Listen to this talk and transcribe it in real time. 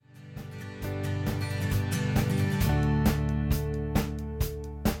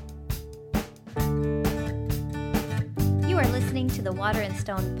listening to the Water and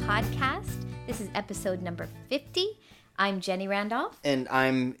Stone podcast. This is episode number 50. I'm Jenny Randolph. And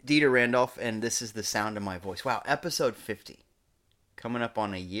I'm Dieter Randolph, and this is the sound of my voice. Wow, episode 50. Coming up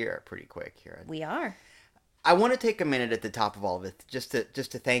on a year pretty quick here. We are. I want to take a minute at the top of all of it just to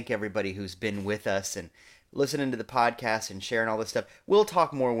thank everybody who's been with us and listening to the podcast and sharing all this stuff. We'll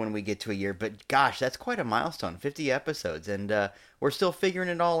talk more when we get to a year, but gosh, that's quite a milestone, 50 episodes, and we're still figuring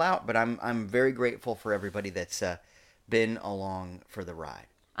it all out, but I'm very grateful for everybody that's been along for the ride.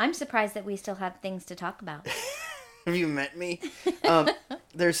 I'm surprised that we still have things to talk about. Have you met me?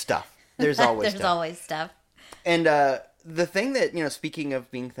 There's stuff. There's always There's stuff. always stuff. And the thing that, speaking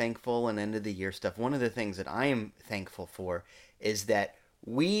of being thankful and end of the year stuff, one of the things that I am thankful for is that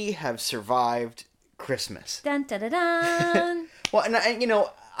we have survived Christmas. Dun, dun, dun, dun. Well, and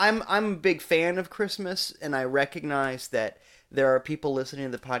I'm a big fan of Christmas, and I recognize that there are people listening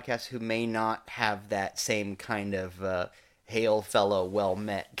to the podcast who may not have that same kind of hail fellow, well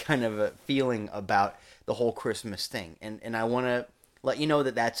met kind of a feeling about the whole Christmas thing. And I want to let you know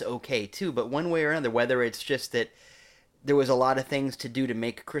that that's okay too. But one way or another, whether it's just that there was a lot of things to do to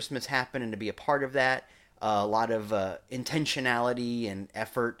make Christmas happen and to be a part of that, a lot of intentionality and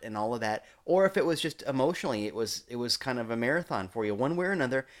effort and all of that, or if it was just emotionally, it was kind of a marathon for you. One way or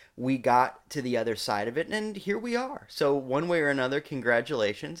another, we got to the other side of it, and here we are. So one way or another,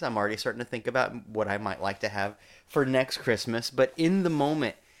 congratulations. I'm already starting to think about what I might like to have for next Christmas, but in the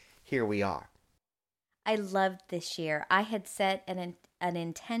moment, here we are. I loved this year. I had set an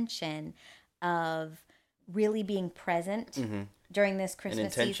intention of really being present during this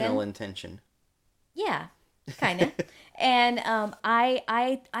Christmas season. An intentional intention. Yeah, kind of. And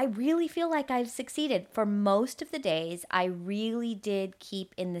I really feel like I've succeeded. For most of the days, I really did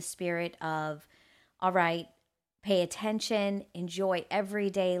keep in the spirit of, all right, pay attention, enjoy every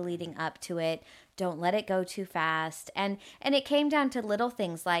day leading up to it. Don't let it go too fast. And it came down to little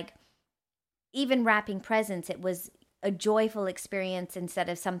things like even wrapping presents. It was a joyful experience instead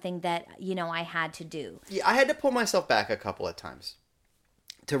of something that, I had to do. Yeah, I had to pull myself back a couple of times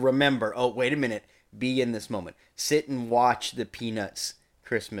to remember, oh, wait a minute. Be in this moment. Sit and watch the Peanuts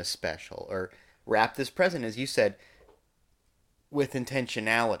Christmas special, or wrap this present, as you said, with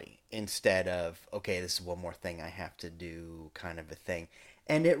intentionality instead of, okay, this is one more thing I have to do kind of a thing.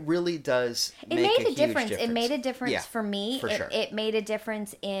 And it really does make a huge difference. It made a difference for me. For sure. It made a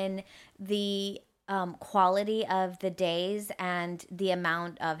difference in the quality of the days and the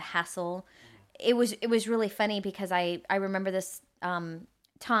amount of hassle. It was really funny because I remember this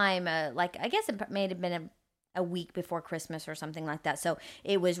time, I guess it may have been a week before Christmas or something like that. So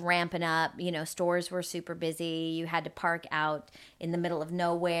it was ramping up. Stores were super busy. You had to park out in the middle of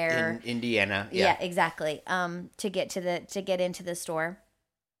nowhere in Indiana. Yeah, exactly. To get into the store,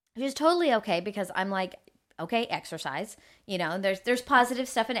 which is totally okay because I'm like, okay, exercise. There's positive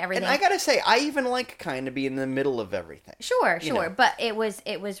stuff in everything. And I gotta say, I even like kind of being in the middle of everything. Sure. But it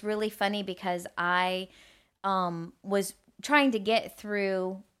was really funny because I was trying to get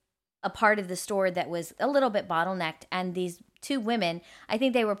through a part of the store that was a little bit bottlenecked, and these two women, I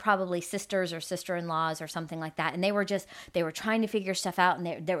think they were probably sisters or sister-in-laws or something like that, and they were trying to figure stuff out,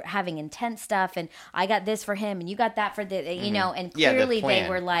 and they were having intense stuff, and I got this for him and you got that for the and clearly they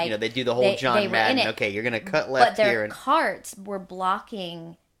were like, they do the whole John Madden, okay, you're gonna cut left but their here, and carts were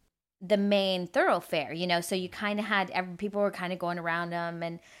blocking the main thoroughfare, so you kind of had people were kind of going around them,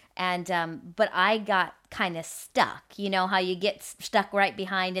 and but I got kind of stuck. You know how you get stuck right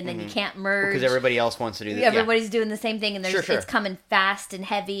behind and then you can't merge because everybody else wants to do that. Everybody's doing the same thing, and Sure. it's coming fast and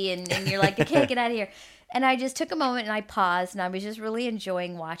heavy, and you're like, I can't get out of here. And I just took a moment and I paused, and I was just really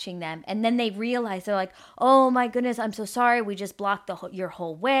enjoying watching them. And then they realized, they're like, oh my goodness, I'm so sorry. We just blocked your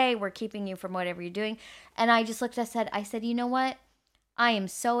whole way. We're keeping you from whatever you're doing. And I just looked, I said, you know what? I am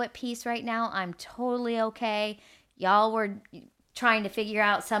so at peace right now. I'm totally okay. Y'all were trying to figure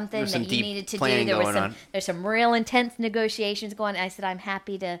out something that you needed to do. There's some real intense negotiations going on. I said, I'm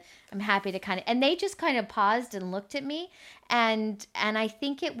happy to kind of, and they just kind of paused and looked at me. And I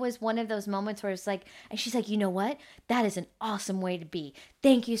think it was one of those moments where it's like, and she's like, you know what? That is an awesome way to be.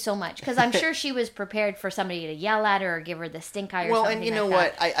 Thank you so much. Because I'm sure she was prepared for somebody to yell at her or give her the stink eye or something. Well, and you know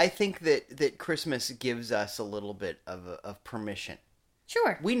what? I think that Christmas gives us a little bit of permission.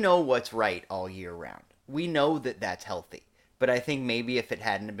 Sure. We know what's right all year round. We know that that's healthy. But I think maybe if it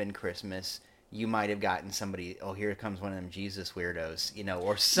hadn't been Christmas, you might have gotten somebody, oh, here comes one of them Jesus weirdos,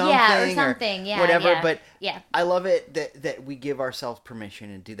 or something. Yeah, or something. Yeah, whatever. yeah, But yeah. I love it that we give ourselves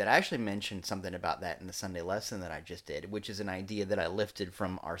permission to do that. I actually mentioned something about that in the Sunday lesson that I just did, which is an idea that I lifted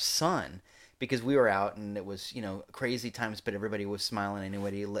from our son, because we were out and it was, crazy times, but everybody was smiling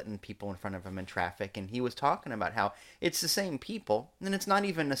anyway, letting people in front of him in traffic. And he was talking about how it's the same people, and it's not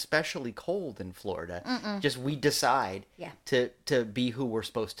even especially cold in Florida. Just we decide to be who we're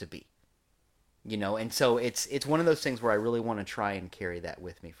supposed to be. And so it's one of those things where I really want to try and carry that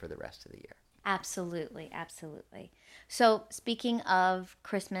with me for the rest of the year. Absolutely, absolutely. So speaking of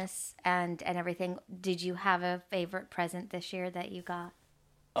Christmas and everything, did you have a favorite present this year that you got?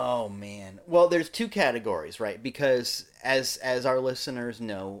 Oh man. Well, there's two categories, right? Because as our listeners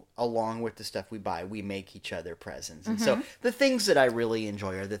know, along with the stuff we buy, we make each other presents. And so the things that I really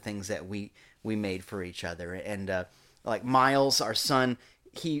enjoy are the things that we made for each other. And like Miles, our son,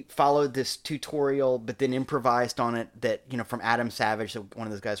 he followed this tutorial, but then improvised on it that, from Adam Savage, one of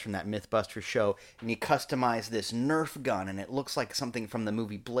those guys from that Mythbusters show, and he customized this Nerf gun, and it looks like something from the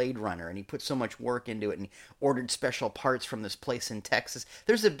movie Blade Runner, and he put so much work into it, and he ordered special parts from this place in Texas.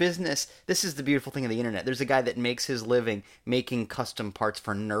 There's a business, this is the beautiful thing of the internet, there's a guy that makes his living making custom parts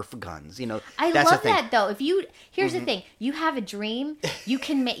for Nerf guns, I that's love that, though. Here's the thing, you have a dream, you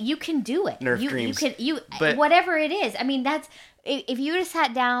can do it. Nerf dreams. But whatever it is, I mean, that's... If you just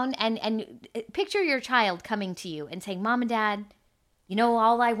sat down and picture your child coming to you and saying, Mom and Dad,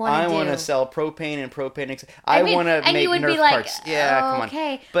 all I want to do. I want to sell propane and propane. I want to make Nerf parts. Yeah, come on.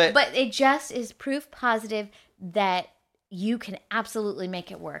 Okay. But it just is proof positive that you can absolutely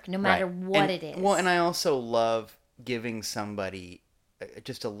make it work no matter what it is. Well, and I also love giving somebody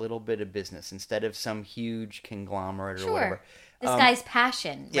just a little bit of business instead of some huge conglomerate or whatever. This guy's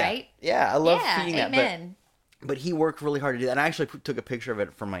passion, right? Yeah, I love feeding that. Amen. But he worked really hard to do that. And I actually took a picture of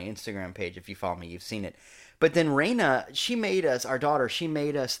it from my Instagram page. If you follow me, you've seen it. But then Raina, she made us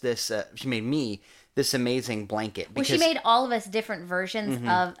this, she made me this amazing blanket. Well, she made all of us different versions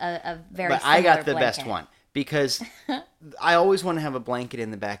of a very But similar I got the blanket. best one. Because I always want to have a blanket in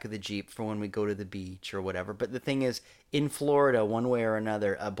the back of the Jeep for when we go to the beach or whatever. But the thing is, in Florida, one way or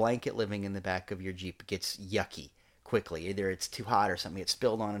another, a blanket living in the back of your Jeep gets yucky quickly. Either it's too hot or something gets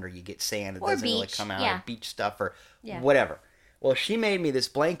spilled on it, or you get sand that doesn't really come out, or beach stuff, or whatever. Well, she made me this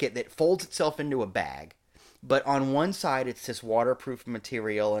blanket that folds itself into a bag, but on one side it's this waterproof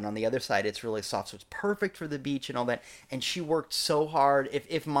material, and on the other side it's really soft, so it's perfect for the beach and all that. And she worked so hard.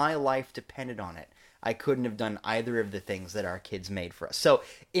 If my life depended on it, I couldn't have done either of the things that our kids made for us. So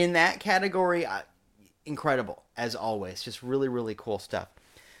in that category, incredible, as always. Just really, really cool stuff.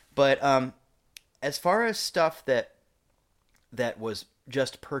 But as far as stuff that was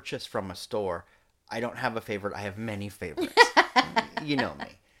just purchased from a store, I don't have a favorite. I have many favorites. You know me.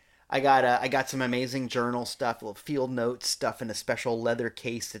 I got some amazing journal stuff, little field notes stuff in a special leather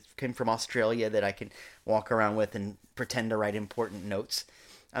case that came from Australia that I can walk around with and pretend to write important notes.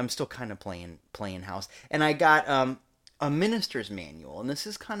 I'm still kind of playing house. And I got a minister's manual, and this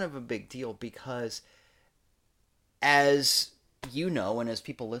is kind of a big deal because, as you know, and as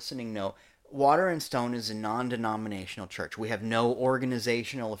people listening know, Water and Stone is a non-denominational church. We have no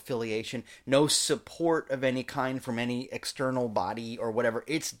organizational affiliation, no support of any kind from any external body or whatever.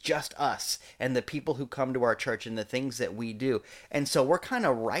 It's just us and the people who come to our church and the things that we do. And so we're kind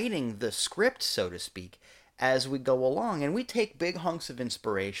of writing the script, so to speak, as we go along. And we take big hunks of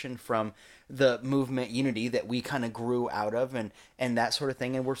inspiration from the movement Unity that we kind of grew out of and that sort of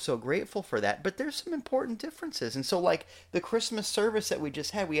thing. And we're so grateful for that. But there's some important differences. And so like the Christmas service that we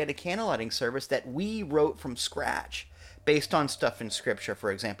just had, we had a candlelighting service that we wrote from scratch based on stuff in Scripture, for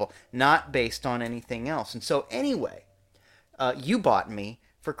example, not based on anything else. And so anyway, you bought me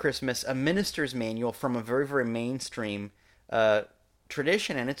for Christmas a minister's manual from a very, very mainstream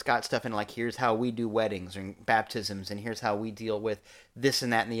tradition, and it's got stuff in like, here's how we do weddings and baptisms, and here's how we deal with this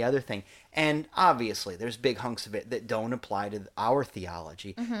and that and the other thing. And obviously there's big hunks of it that don't apply to our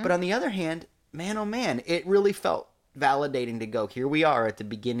theology. But on the other hand, man, oh man, it really felt validating to go, here we are at the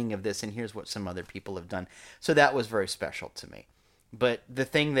beginning of this, and here's what some other people have done. So that was very special to me. But the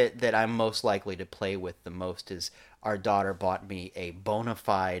thing that I'm most likely to play with the most is our daughter bought me a bona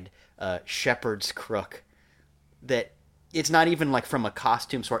fide shepherd's crook that it's not even like from a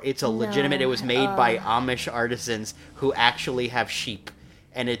costume store. It's a legitimate, it was made by Amish artisans who actually have sheep.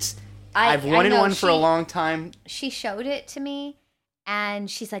 And I've wanted one for a long time. She showed it to me and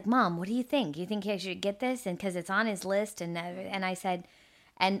she's like, Mom, what do you think? You think I should get this? And because it's on his list. And I said,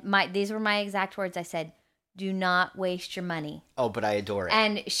 and these were my exact words. I said, Do not waste your money. Oh, but I adore it.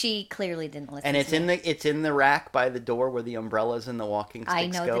 And she clearly didn't listen. And it's to me. it's in the rack by the door where the umbrellas and the walking sticks I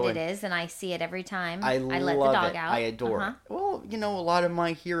know go. that it is, and I see it every time. I let love the dog it. out. I adore it. Well, a lot of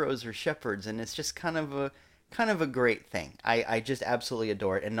my heroes are shepherds, and it's just kind of a great thing. I just absolutely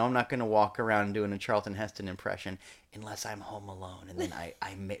adore it. And no, I'm not going to walk around doing a Charlton Heston impression unless I'm home alone, and then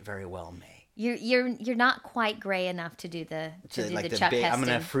I very well may. You're not quite gray enough to do the Chuck Heston. I'm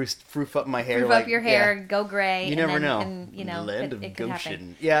gonna froof up my hair. Froof up your hair, go gray. You never know. And, Land of it could happen.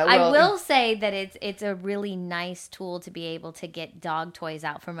 Goshen. Yeah, I will say that it's a really nice tool to be able to get dog toys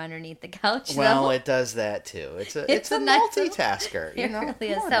out from underneath the couch. Well, though. it does that too. It's a nice multitasker. It You know,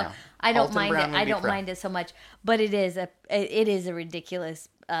 really is. Come on So now. I don't Alton mind Brown it. would I be don't proud. mind it so much, but it is a ridiculous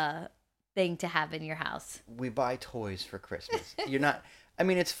thing to have in your house. We buy toys for Christmas. You're not. I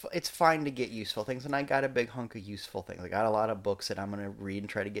mean, it's fine to get useful things, and I got a big hunk of useful things. I got a lot of books that I'm going to read and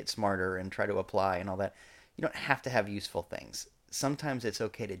try to get smarter and try to apply and all that. You don't have to have useful things. Sometimes it's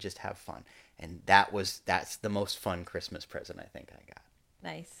okay to just have fun, and that's the most fun Christmas present I think I got.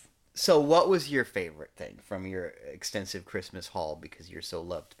 Nice. So, what was your favorite thing from your extensive Christmas haul? Because you're so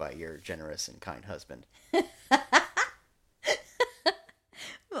loved by your generous and kind husband. It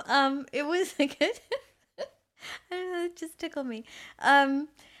was a good. I don't know, it just tickled me.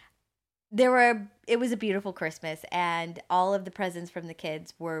 It was a beautiful Christmas, and all of the presents from the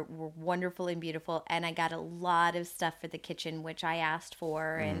kids were wonderful and beautiful, and I got a lot of stuff for the kitchen, which I asked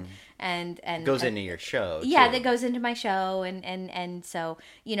for, and Goes into your show. Yeah, too. that goes into my show, and so,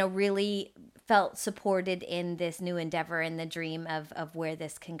 really felt supported in this new endeavor and the dream of where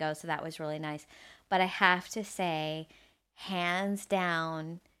this can go, so that was really nice. But I have to say, hands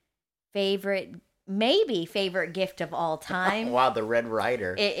down, maybe favorite gift of all time. Wow, the Red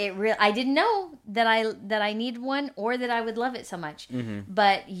Rider. I didn't know that I need one or that I would love it so much. Mm-hmm.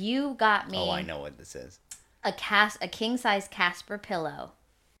 But you got me. Oh, I know what this is. A king size Casper pillow,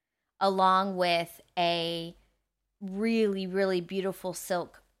 along with a really, really beautiful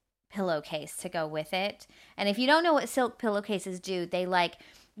silk pillowcase to go with it. And if you don't know what silk pillowcases do,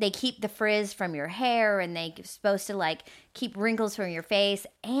 they keep the frizz from your hair, and they're supposed to keep wrinkles from your face,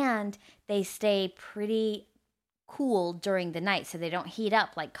 and they stay pretty cool during the night, so they don't heat up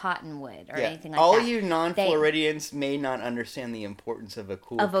like cotton would or anything like that. All you non-Floridians may not understand the importance of a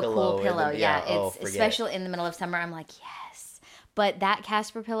cool pillow. Yeah, it's especially in the middle of summer. I'm like, yes. But that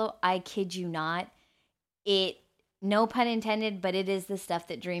Casper pillow, I kid you not, no pun intended, but it is the stuff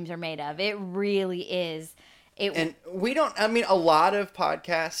that dreams are made of. It really is. And we don't. I mean, a lot of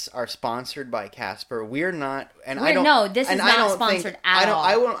podcasts are sponsored by Casper. We're not, and I don't. No, this is not sponsored at all.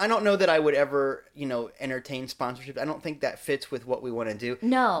 I don't know that I would ever, entertain sponsorship. I don't think that fits with what we want to do.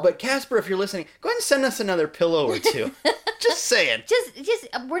 No. But Casper, if you're listening, go ahead and send us another pillow or two. Just saying. Just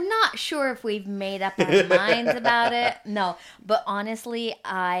we're not sure if we've made up our minds about it. No, but honestly,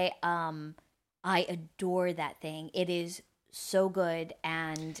 I adore that thing. It is so good,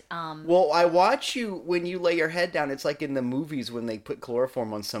 and well, I watch you when you lay your head down. It's like in the movies when they put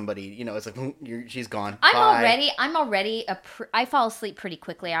chloroform on somebody. It's like she's gone. I'm already I fall asleep pretty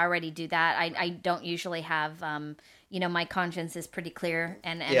quickly. I already do that. I don't usually have my conscience is pretty clear,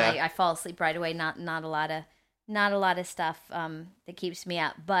 and I fall asleep right away. Not a lot of stuff that keeps me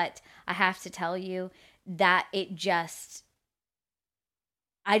up. But I have to tell you that it just,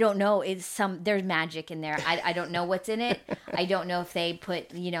 I don't know. There's magic in there. I don't know what's in it. I don't know if they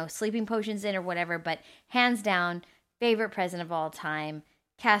put, sleeping potions in or whatever, but hands down, favorite present of all time,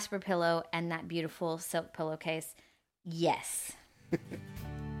 Casper pillow and that beautiful silk pillowcase. Yes.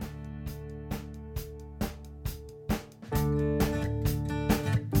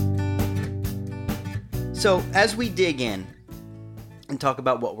 So as we dig in and talk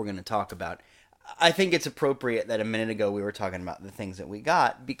about what we're going to talk about, I think it's appropriate that a minute ago we were talking about the things that we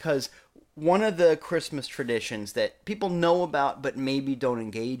got, because one of the Christmas traditions that people know about but maybe don't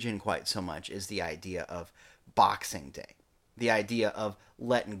engage in quite so much is the idea of Boxing Day. The idea of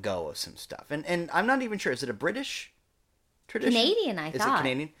letting go of some stuff. And I'm not even sure. Is it a British tradition? Canadian, I thought. Is it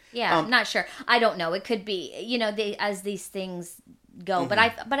Canadian? Yeah, I'm not sure. I don't know. It could be, as these things go.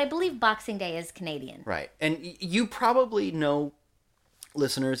 Mm-hmm. But I believe Boxing Day is Canadian. Right. And you probably know,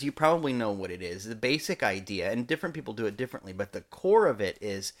 listeners, you probably know what it is. The basic idea, and different people do it differently, but the core of it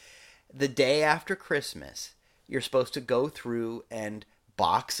is the day after Christmas, you're supposed to go through and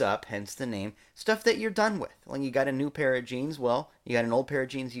box up, hence the name, stuff that you're done with. When you got a new pair of jeans, well, you got an old pair of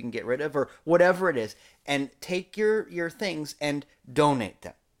jeans you can get rid of, or whatever it is, and take your things and donate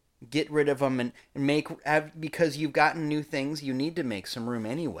them. Get rid of them and because you've gotten new things, you need to make some room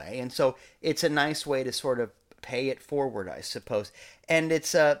anyway. And so it's a nice way to sort of pay it forward, I suppose. And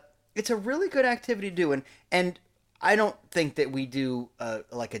it's it's a really good activity to do, and I don't think that we do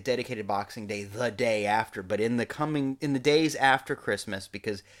like a dedicated Boxing Day the day after, but in the days after Christmas,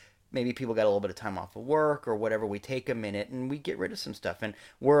 because maybe people got a little bit of time off of work or whatever, we take a minute and we get rid of some stuff. And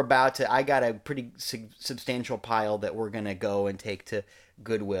I got a pretty substantial pile that we're going to go and take to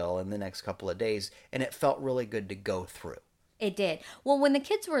Goodwill in the next couple of days. And it felt really good to go through. It did. Well, when the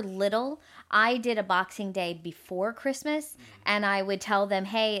kids were little, I did a Boxing Day before Christmas, and I would tell them,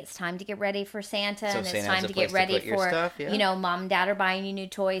 hey, it's time to get ready for Santa, and it's time to get ready for, stuff, yeah. Mom and Dad are buying you new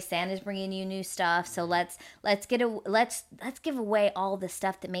toys, Santa's bringing you new stuff, so let's give away all the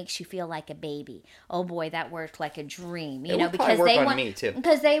stuff that makes you feel like a baby. Oh boy, that worked like a dream, because they want me too.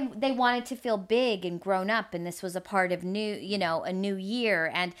 Because they wanted to feel big and grown up, and this was a part of a new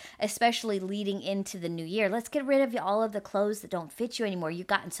year, and especially leading into the new year. Let's get rid of all of the clothes that don't fit you anymore. You've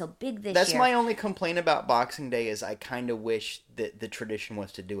gotten so big this year. That's my only complaint about Boxing Day is I kind of wish that the tradition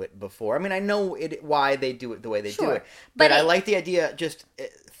was to do it before. I mean, I know why they do it the way they do it, but I like the idea just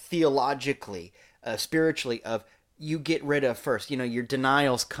theologically, spiritually of you get rid of first. Your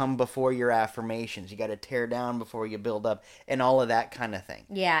denials come before your affirmations. You got to tear down before you build up, and all of that kind of thing.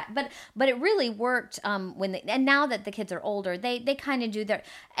 Yeah, but it really worked and now that the kids are older, they kind of do their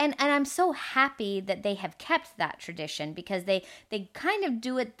and I'm so happy that they have kept that tradition, because they kind of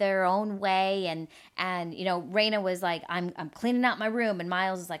do it their own way, and Raina was like, I'm cleaning out my room, and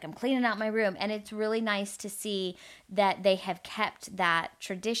Miles is like, I'm cleaning out my room, and it's really nice to see that they have kept that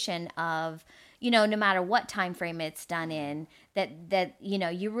tradition of, no matter what time frame it's done in, that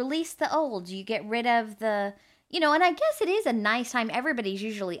you release the old, you get rid of the, and I guess it is a nice time. Everybody's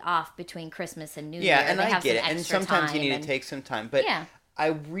usually off between Christmas and New Year. Yeah, and I get it. And sometimes you need to take some time. But yeah. I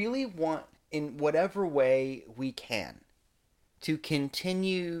really want, in whatever way we can, to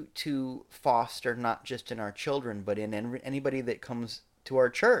continue to foster, not just in our children, but in anybody that comes to our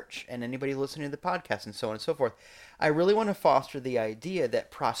church and anybody listening to the podcast and so on and so forth. I really want to foster the idea that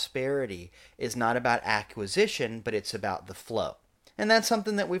prosperity is not about acquisition, but it's about the flow. And that's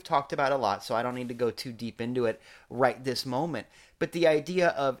something that we've talked about a lot, so I don't need to go too deep into it right this moment. But the idea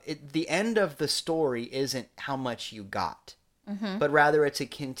of it, the end of the story isn't how much you got, but rather it's a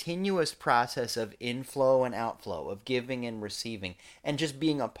continuous process of inflow and outflow, of giving and receiving, and just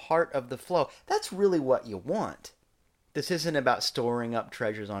being a part of the flow. That's really what you want. This isn't about storing up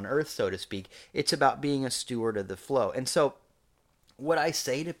treasures on earth, so to speak. It's about being a steward of the flow. And so what I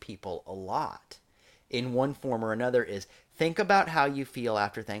say to people a lot in one form or another is think about how you feel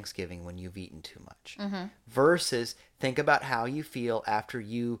after Thanksgiving when you've eaten too much versus think about how you feel after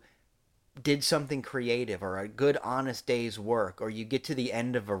you did something creative or a good, honest day's work, or you get to the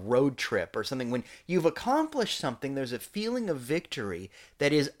end of a road trip or something. When you've accomplished something, there's a feeling of victory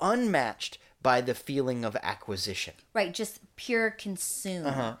that is unmatched by the feeling of acquisition. Right, just pure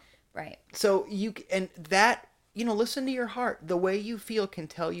consume. Right. So listen to your heart. The way you feel can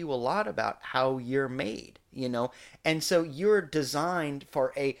tell you a lot about how you're made, And so you're designed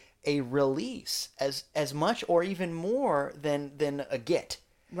for a release as much or even more than a get.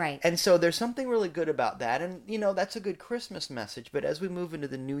 Right. And so there's something really good about that. And, that's a good Christmas message. But as we move into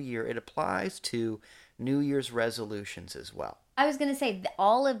the new year, it applies to New Year's resolutions as well. I was going to say,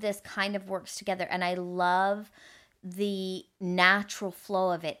 all of this kind of works together. And I love the natural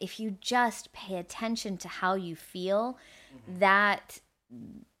flow of it. If you just pay attention to how you feel, that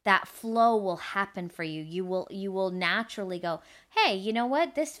flow will happen for you. You will naturally go, hey, you know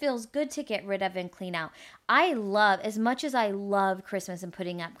what? This feels good to get rid of and clean out. As much as I love Christmas and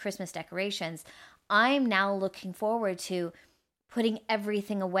putting up Christmas decorations, I'm now looking forward to putting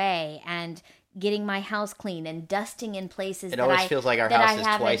everything away and getting my house clean and dusting in places. It always feels like our house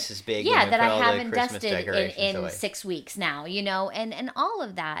is twice as big. Yeah, that I haven't dusted in 6 weeks now, and all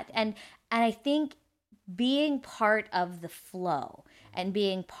of that. And I think being part of the flow and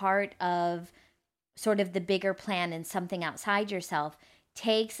being part of sort of the bigger plan and something outside yourself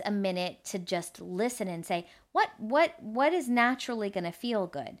takes a minute to just listen and say, what is naturally going to feel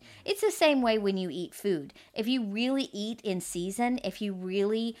good? It's the same way when you eat food. If you really eat in season, if you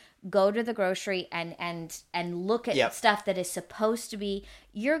really go to the grocery and look at stuff that is supposed to be,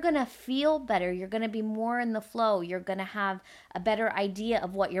 you're going to feel better. You're going to be more in the flow. You're going to have a better idea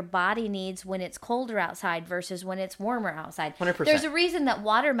of what your body needs when it's colder outside versus when it's warmer outside. 100%. There's a reason that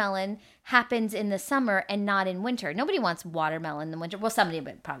watermelon happens in the summer and not in winter. Nobody wants watermelon in the winter. Well, somebody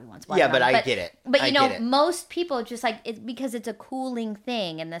probably wants watermelon. Yeah, but I get it. But most people just like it because it's a cooling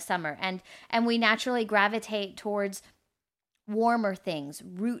thing in the summer, and we naturally gravitate towards warmer things,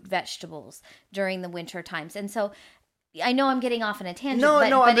 root vegetables during the winter times. And so I know I'm getting off on a tangent.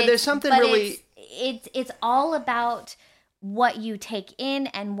 But there's something really... It's all about what you take in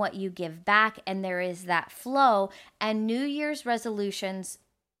and what you give back, and there is that flow. And New Year's resolutions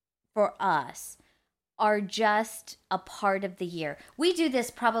for us are just a part of the year. We do this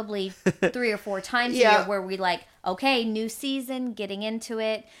probably 3 or 4 times a year where we like, okay, new season, getting into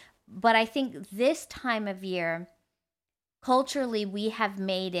it. But I think this time of year, culturally, we have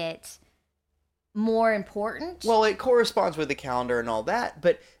made it more important. Well, it corresponds with the calendar and all that,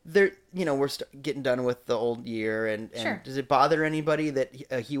 but there, we're getting done with the old year, and Sure. Does it bother anybody that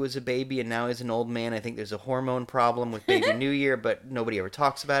he was a baby and now he's an old man? I think there's a hormone problem with baby New Year, but nobody ever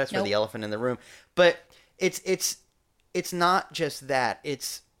talks about it. It's for the elephant in the room. But it's not just that.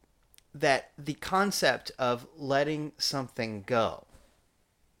 It's that the concept of letting something go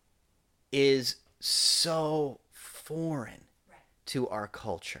is so foreign to our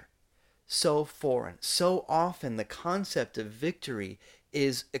culture. So foreign. So often the concept of victory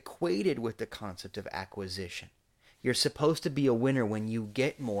is equated with the concept of acquisition. You're supposed to be a winner when you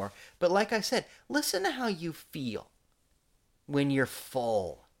get more. But like I said, listen to how you feel when you're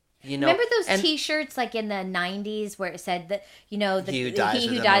full. Remember those T-shirts like in the 90s where it said that, he who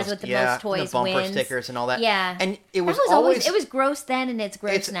dies with the most toys the bumper wins. stickers and all that. Yeah. And it was always it was gross then, and it's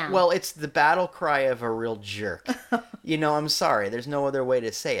gross now. Well, it's the battle cry of a real jerk. I'm sorry. There's no other way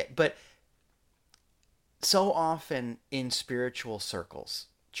to say it. But so often in spiritual circles,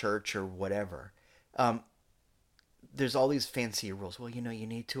 church or whatever, there's all these fancy rules. Well, you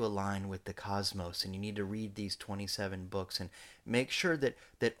need to align with the cosmos, and you need to read these 27 books, and make sure that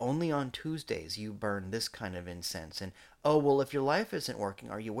only on Tuesdays you burn this kind of incense. And, oh, well, if your life isn't working,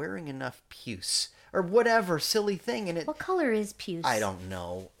 are you wearing enough puce? Or whatever silly thing. And what color is puce? I don't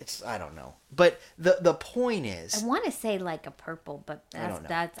know. I don't know. But the point is, I want to say like a purple, but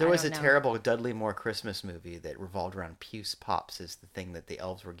there was a terrible Dudley Moore Christmas movie that revolved around puce pops as the thing that the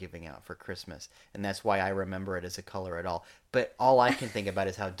elves were giving out for Christmas, and that's why I remember it as a color at all. But all I can think about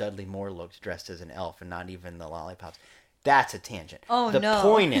is how Dudley Moore looked dressed as an elf, and not even the lollipops. That's a tangent. Oh, the no.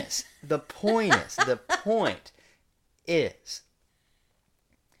 point is,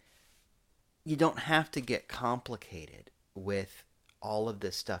 you don't have to get complicated with all of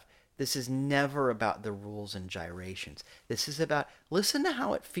this stuff. This is never about the rules and gyrations. This is about, listen to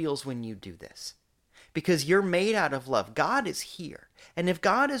how it feels when you do this. Because you're made out of love. God is here. And if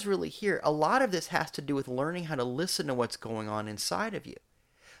God is really here, a lot of this has to do with learning how to listen to what's going on inside of you.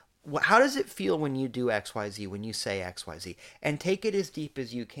 How does it feel when you do XYZ, when you say XYZ? And take it as deep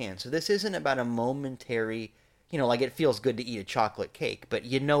as you can. So this isn't about a momentary, like it feels good to eat a chocolate cake, but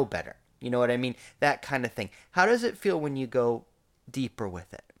you know better. You know what I mean? That kind of thing. How does it feel when you go deeper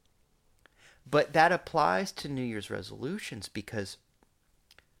with it? But that applies to New Year's resolutions, because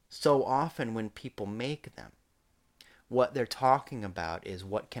so often when people make them, what they're talking about is,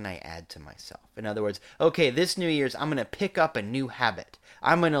 what can I add to myself? In other words, okay, this New Year's, I'm going to pick up a new habit.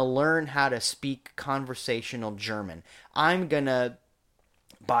 I'm going to learn how to speak conversational German. I'm going to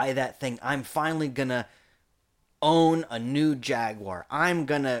buy that thing. I'm finally going to own a new Jaguar. I'm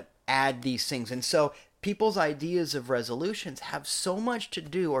going to add these things. And so people's ideas of resolutions have so much to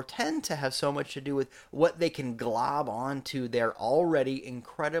do, or tend to have so much to do, with what they can glob onto their already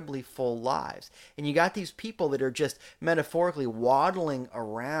incredibly full lives. And you got these people that are just metaphorically waddling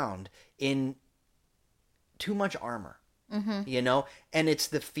around in too much armor, and it's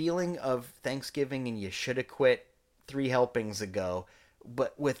the feeling of Thanksgiving and you should have quit 3 helpings ago,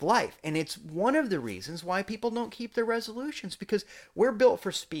 but with life. And it's one of the reasons why people don't keep their resolutions, because we're built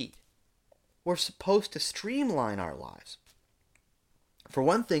for speed. We're supposed to streamline our lives. For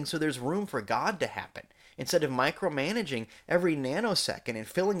one thing, so there's room for God to happen. Instead of micromanaging every nanosecond and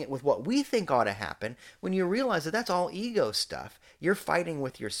filling it with what we think ought to happen, when you realize that that's all ego stuff, you're fighting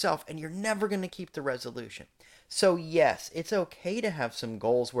with yourself, and you're never going to keep the resolution. So yes, it's okay to have some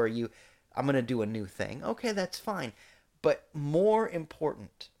goals where I'm going to do a new thing. Okay, that's fine. But more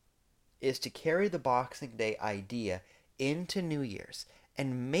important is to carry the Boxing Day idea into New Year's.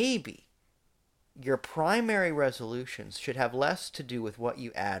 And maybe your primary resolutions should have less to do with what you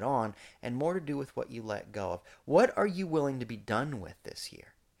add on and more to do with what you let go of. What are you willing to be done with this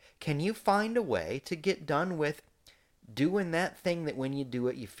year? Can you find a way to get done with doing that thing that when you do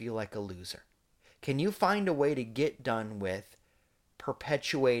it you feel like a loser? Can you find a way to get done with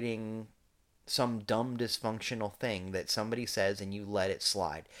perpetuating some dumb dysfunctional thing that somebody says and you let it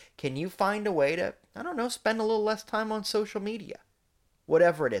slide? Can you find a way to, spend a little less time on social media?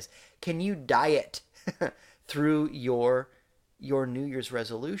 Whatever it is. Can you diet through your New Year's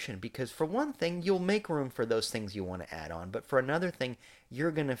resolution? Because for one thing, you'll make room for those things you want to add on. But for another thing,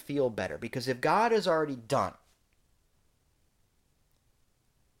 you're going to feel better. Because if God is already done,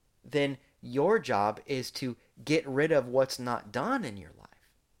 then Your job is to get rid of what's not done in your life.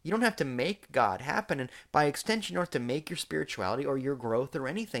 You don't have to make God happen, and by extension, you don't have to make your spirituality or your growth or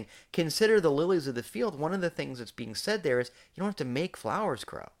anything. Consider the lilies of the field. One of the things that's being said there is you don't have to make flowers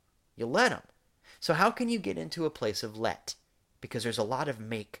grow. You let them. So how can you get into a place of let? Because there's a lot of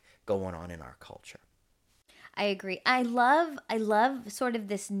make going on in our culture. I agree. I love sort of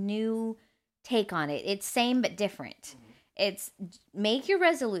this new take on it. It's same but different. It's make your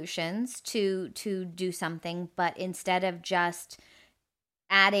resolutions to do something, but instead of just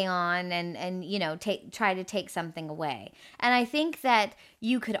adding on and try to take something away. And I think that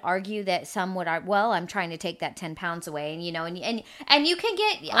you could argue that some would well, I'm trying to take that 10 pounds away, and you can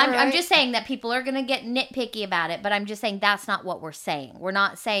get I'm just saying that people are going to get nitpicky about it, but I'm just saying that's not what we're saying. We're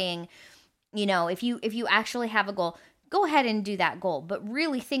not saying, if you actually have a goal, go ahead and do that goal, but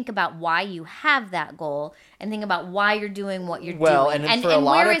really think about why you have that goal and think about why you're doing what you're doing and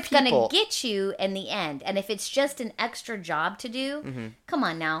where it's going to get you in the end. And if it's just an extra job to do, come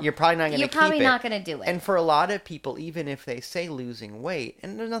on now. You're probably not going to keep it. You're probably not going to do it. And for a lot of people, even if they say losing weight,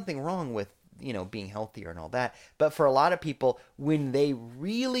 and there's nothing wrong with, being healthier and all that, but for a lot of people, when they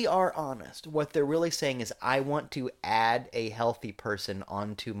really are honest, what they're really saying is, I want to add a healthy person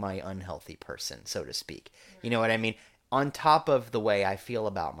onto my unhealthy person, so to speak. You know what I mean? On top of the way I feel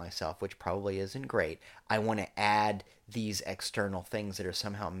about myself, which probably isn't great, I want to add these external things that are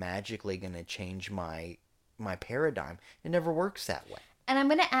somehow magically going to change my paradigm. It never works that way. And I'm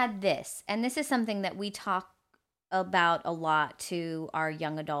going to add this, and this is something that we talk about a lot to our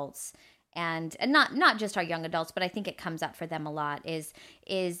young adults, and not just our young adults, but I think it comes up for them a lot, is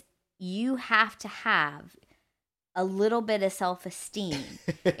you have to have a little bit of self-esteem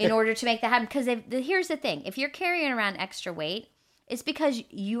in order to make that happen. Because here's the thing. If you're carrying around extra weight, it's because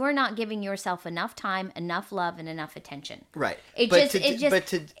you are not giving yourself enough time, enough love, and enough attention. Right.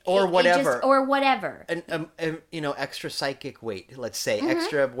 Or whatever. Extra psychic weight, let's say,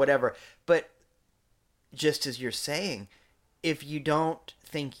 extra whatever. But just as you're saying, if you don't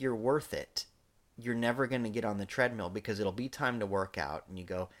think you're worth it, you're never going to get on the treadmill, because it'll be time to work out and you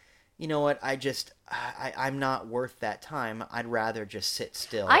go, you know what, I'm not worth that time. I'd rather just sit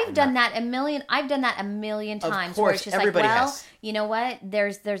still. I've done that a million times. Of course, where it's just everybody like, well, has. You know what?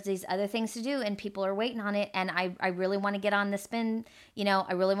 There's these other things to do, and people are waiting on it, and I really want to get on the spin.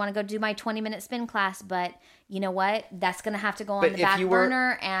 I really want to go do my 20-minute spin class, but you know what? That's going to have to go on the back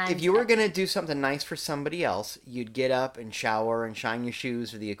burner. And if you were going to do something nice for somebody else, you'd get up and shower and shine your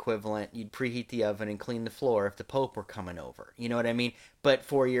shoes or the equivalent. You'd preheat the oven and clean the floor if the Pope were coming over. You know what I mean? But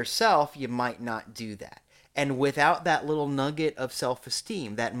for yourself, you might not do that. And without that little nugget of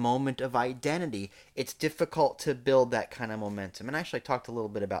self-esteem, that moment of identity, it's difficult to build that kind of momentum. And actually, I talked a little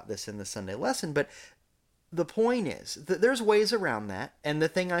bit about this in the Sunday lesson, but the point is that there's ways around that. And the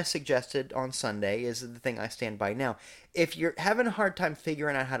thing I suggested on Sunday is the thing I stand by now. If you're having a hard time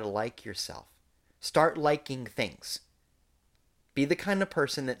figuring out how to like yourself, start liking things. Be the kind of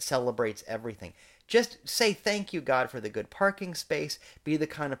person that celebrates everything. Just say thank you, God, for the good parking space. Be the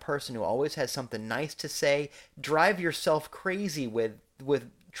kind of person who always has something nice to say. Drive yourself crazy with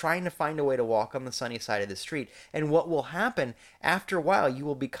trying to find a way to walk on the sunny side of the street. And what will happen, after a while, you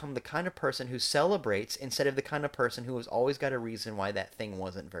will become the kind of person who celebrates instead of the kind of person who has always got a reason why that thing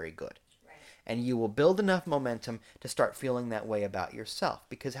wasn't very good. Right. And you will build enough momentum to start feeling that way about yourself.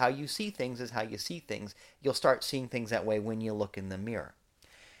 Because how you see things is how you see things. You'll start seeing things that way when you look in the mirror.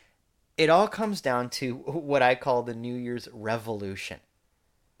 It all comes down to what I call the New Year's revolution.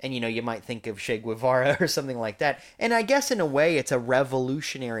 And, you might think of Che Guevara or something like that. And I guess in a way it's a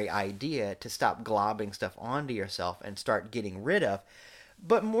revolutionary idea to stop globbing stuff onto yourself and start getting rid of.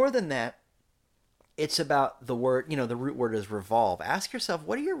 But more than that, it's about the word, the root word is revolve. Ask yourself,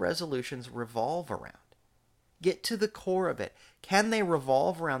 what do your resolutions revolve around? Get to the core of it. Can they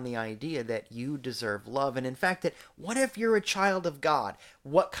revolve around the idea that you deserve love? And in fact, what if you're a child of God?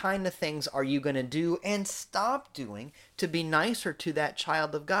 What kind of things are you going to do and stop doing to be nicer to that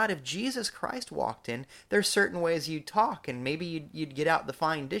child of God? If Jesus Christ walked in, there's certain ways you'd talk, and maybe you'd get out the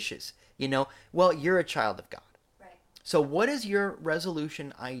fine dishes. Well, you're a child of God. Right. So what is your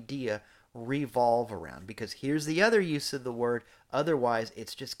resolution idea revolve around? Because here's the other use of the word. Otherwise,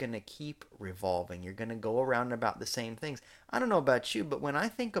 it's just going to keep revolving. You're going to go around about the same things. I don't know about you, but when I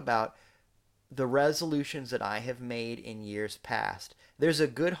think about the resolutions that I have made in years past, there's a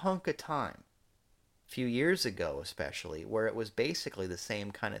good hunk of time, a few years ago especially, where it was basically the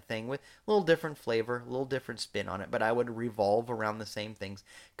same kind of thing with a little different flavor, a little different spin on it, but I would revolve around the same things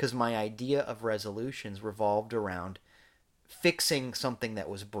because my idea of resolutions revolved around fixing something that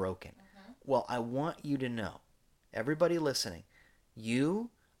was broken. Well, I want you to know, everybody listening, you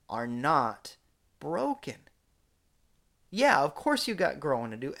are not broken. Yeah, of course you got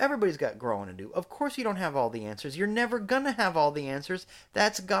growing to do. Everybody's got growing to do. Of course you don't have all the answers. You're never going to have all the answers.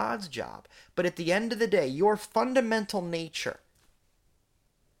 That's God's job. But at the end of the day, your fundamental nature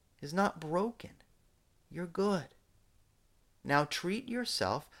is not broken. You're good. Now treat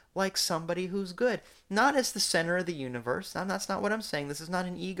yourself like somebody who's good. Not as the center of the universe. That's not what I'm saying. This is not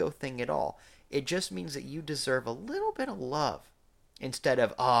an ego thing at all. It just means that you deserve a little bit of love. Instead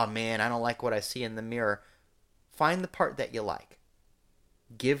of, oh man, I don't like what I see in the mirror. Find the part that you like.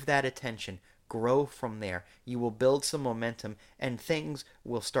 Give that attention. Grow from there. You will build some momentum and things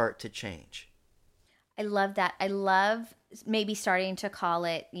will start to change. I love that. I love maybe starting to call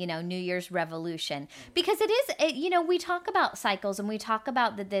it, New Year's revolution, because we talk about cycles and we talk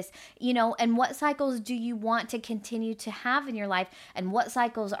about this, and what cycles do you want to continue to have in your life, and what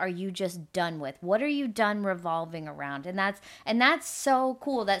cycles are you just done with? What are you done revolving around? And that's so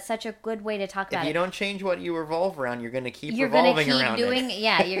cool. That's such a good way to talk about it. If you don't change what you revolve around, you're going to keep you're revolving gonna keep around doing it.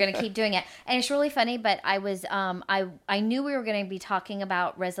 Yeah, you're going to keep doing it. And it's really funny, but I was I knew we were going to be talking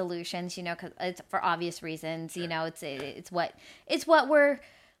about resolutions, cuz it's for obvious reasons, it's what we're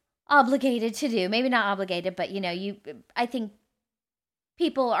obligated to do. Maybe not obligated, but I think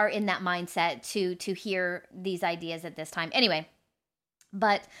people are in that mindset to hear these ideas at this time. Anyway,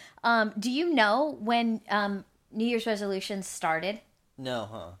 but do you know when New Year's resolutions started? No,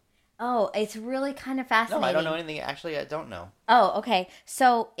 huh? Oh, it's really kind of fascinating. No, I don't know anything. Actually, I don't know. Oh, okay.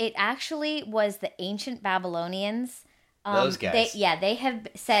 So it actually was the ancient Babylonians. Those guys. They have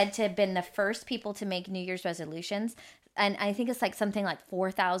said to have been the first people to make New Year's resolutions. And I think it's like something like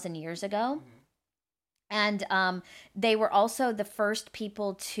 4,000 years ago. Mm-hmm. And they were also the first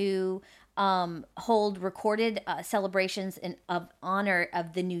people to hold recorded celebrations of honor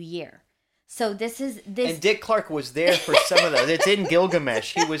of the new year. So this. And Dick Clark was there for some of those. It's in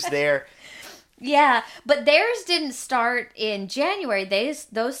Gilgamesh. He was there. Yeah, but theirs didn't start in January.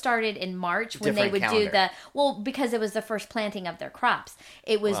 Those started in March when they would do because it was the first planting of their crops.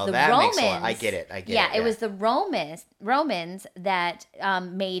 It was the Romans. I get it. Yeah, it was the Romans that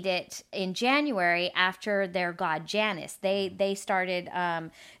made it in January after their god Janus. They started.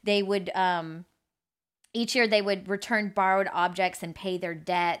 They would. Each year they would return borrowed objects and pay their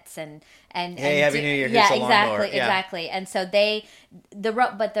debts and hey, Happy New Year. Yeah, exactly. And so that's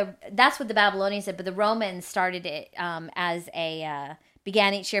what the Babylonians did. But the Romans started it as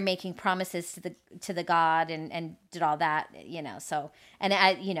began each year making promises to the god and did all that. So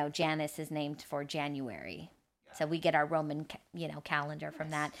and Janus is named for January. So we get our Roman calendar from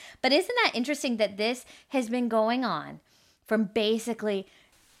that. But isn't that interesting that this has been going on from basically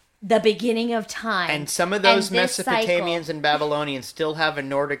the beginning of time? And some of those Mesopotamians and Babylonians still have a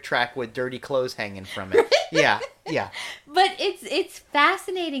Nordic track with dirty clothes hanging from it. Yeah. But it's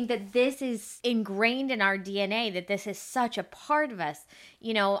fascinating that this is ingrained in our DNA, that this is such a part of us.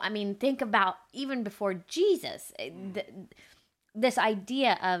 Think about even before Jesus, this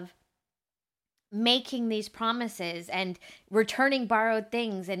idea of making these promises and returning borrowed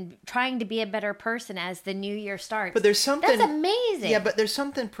things and trying to be a better person as the new year starts. But there's something that's amazing. Yeah, but there's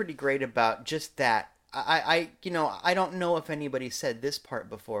something pretty great about just that. I don't know if anybody said this part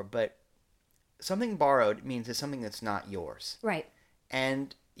before, but something borrowed means it's something that's not yours. Right.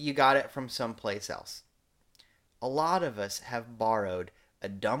 And you got it from someplace else. A lot of us have borrowed a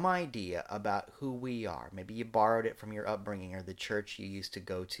dumb idea about who we are. Maybe you borrowed it from your upbringing or the church you used to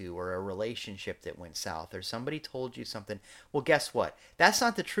go to or a relationship that went south or somebody told you something. Well, guess what? That's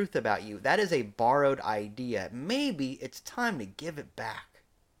not the truth about you. That is a borrowed idea. Maybe it's time to give it back.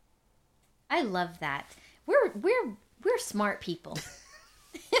 I love that. We're smart people.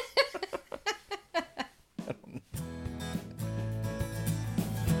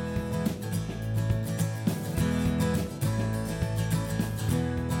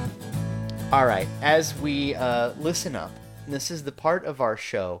 All right, as we listen up, this is the part of our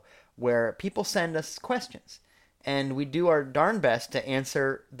show where people send us questions, and we do our darn best to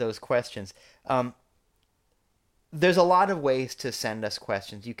answer those questions. There's a lot of ways to send us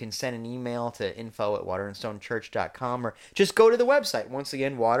questions. You can send an email to info@waterandstonechurch.com, or just go to the website. Once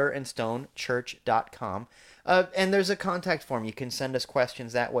again, waterandstonechurch.com. And there's a contact form. You can send us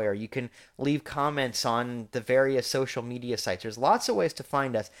questions that way, or you can leave comments on the various social media sites. There's lots of ways to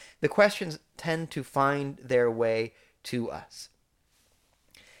find us. The questions tend to find their way to us.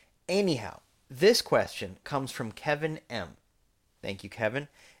 Anyhow, this question comes from Kevin M. Thank you, Kevin.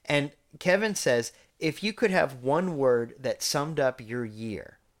 And Kevin says, if you could have one word that summed up your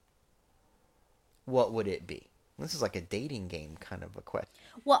year, what would it be? This is like a dating game kind of a question.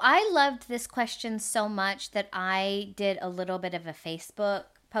 Well, I loved this question so much that I did a little bit of a Facebook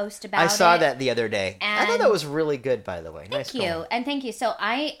post about it. I saw that the other day. I thought And- that was really good, by the way. Thank you. And thank you. So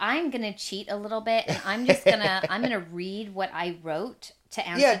I'm going to cheat a little bit, and I'm just going to, I'm going to read what I wrote to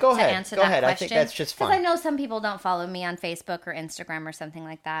answer, Yeah, go ahead. to answer Go that ahead. question. I think that's just Because fine. I know some people don't follow me on Facebook or Instagram or something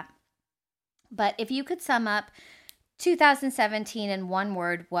like that. But if you could sum up 2017 in one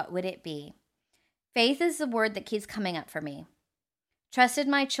word, what would it be? Faith is the word that keeps coming up for me. Trusted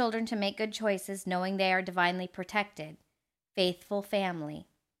my children to make good choices, knowing they are divinely protected. Faithful family.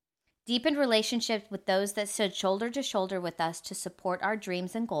 Deepened relationships with those that stood shoulder to shoulder with us to support our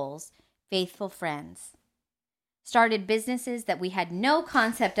dreams and goals. Faithful friends. Started businesses that we had no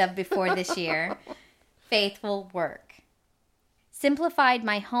concept of before this year. Faithful work. Simplified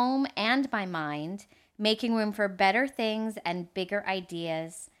my home and my mind, making room for better things and bigger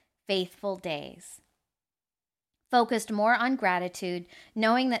ideas. Faithful days. Focused more on gratitude,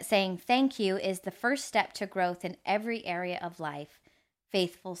 knowing that saying thank you is the first step to growth in every area of life.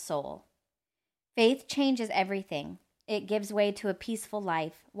 Faithful soul. Faith changes everything. It gives way to a peaceful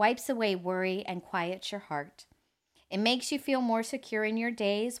life, wipes away worry, and quiets your heart. It makes you feel more secure in your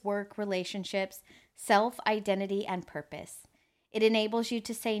days, work, relationships, self-identity, and purpose. It enables you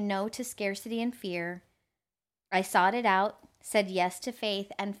to say no to scarcity and fear. I sought it out, said yes to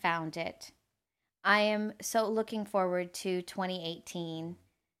faith, and found it. I am so looking forward to 2018.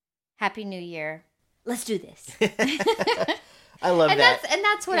 Happy New Year. Let's do this. I love that. And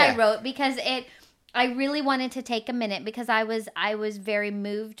that's what I wrote, because I really wanted to take a minute, because I was very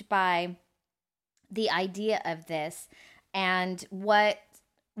moved by the idea of this and what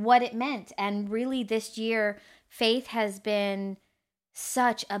it meant. And really this year, faith has been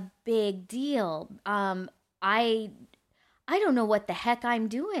such a big deal. I don't know what the heck I'm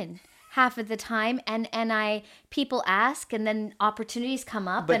doing half of the time, and people ask, and then opportunities come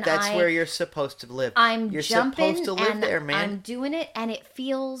up, But and that's where you're supposed to live. You're jumping, supposed to live and there, man. I'm doing it, and it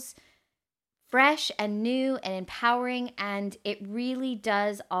feels fresh and new and empowering, and it really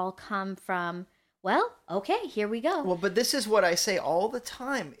does all come from, well, okay, here we go. Well, but this is what I say all the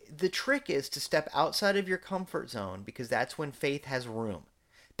time. The trick is to step outside of your comfort zone, because that's when faith has room.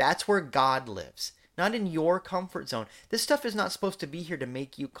 That's where God lives, not in your comfort zone. This stuff is not supposed to be here to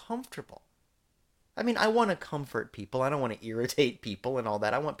make you comfortable. I mean, I want to comfort people. I don't want to irritate people and all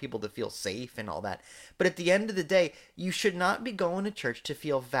that. I want people to feel safe and all that. But at the end of the day, you should not be going to church to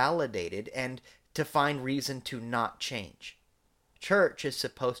feel validated and to find reason to not change. Church is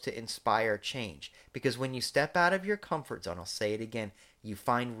supposed to inspire change, because when you step out of your comfort zone, I'll say it again, you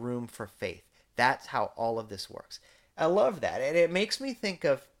find room for faith. That's how all of this works. I love that. And it makes me think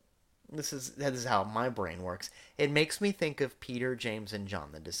of, this is how my brain works. It makes me think of Peter, James, and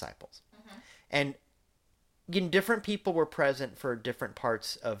John, the disciples. Mm-hmm. And different people were present for different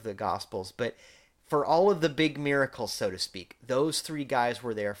parts of the Gospels, but for all of the big miracles, so to speak, those three guys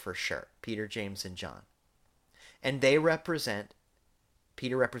were there for sure. Peter, James, and John. And they represent,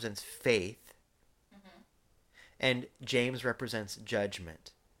 Peter represents faith, mm-hmm. and James represents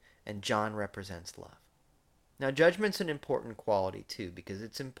judgment, and John represents love. Now, judgment's an important quality, too, because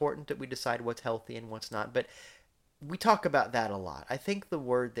it's important that we decide what's healthy and what's not, but we talk about that a lot. I think the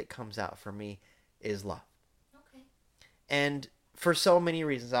word that comes out for me is love. Okay. And for so many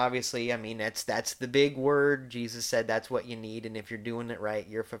reasons, obviously, I mean, that's the big word. Jesus said that's what you need, and if you're doing it right,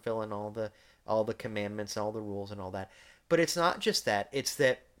 you're fulfilling all the commandments and all the rules and all that. But it's not just that. It's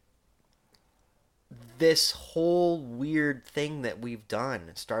that this whole weird thing that we've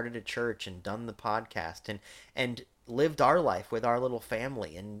done, started a church and done the podcast and lived our life with our little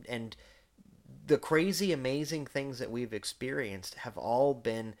family, and the crazy, amazing things that we've experienced have all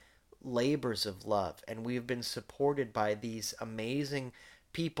been labors of love, and we've been supported by these amazing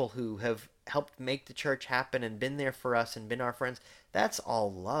people who have helped make the church happen and been there for us and been our friends. That's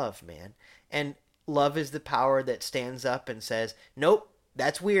all love, man. And love is the power that stands up and says, nope,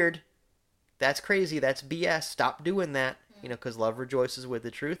 that's weird. That's crazy. That's BS. Stop doing that. Because love rejoices with the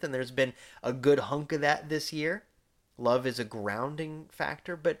truth. And there's been a good hunk of that this year. Love is a grounding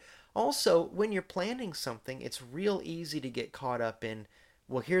factor. But also, when you're planning something, it's real easy to get caught up in,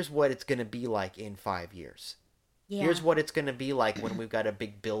 well, here's what it's going to be like in 5 years. Yeah. Here's what it's going to be like when we've got a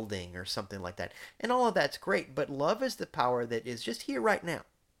big building or something like that. And all of that's great. But love is the power that is just here right now.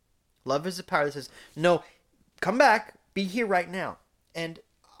 Love is the power that says, no, come back. Be here right now. And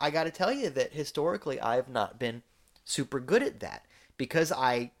I got to tell you that historically I've not been super good at that, because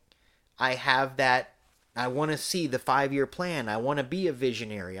I have that, I want to see the 5-year plan. I want to be a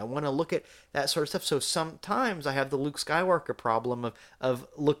visionary. I want to look at that sort of stuff. So sometimes I have the Luke Skywalker problem of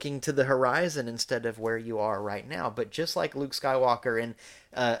looking to the horizon instead of where you are right now. But just like Luke Skywalker in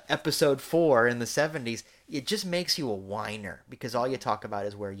episode 4 in the 70s, it just makes you a whiner because all you talk about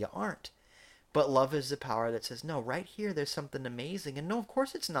is where you aren't. But love is the power that says, no, right here there's something amazing. And no, of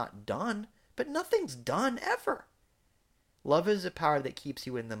course it's not done, but nothing's done ever. Love is the power that keeps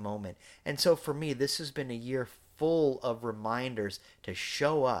you in the moment. And so for me, this has been a year full of reminders to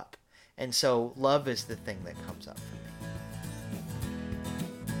show up. And so love is the thing that comes up for me.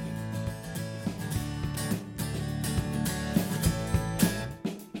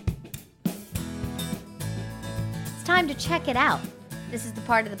 It's time to check it out. This is the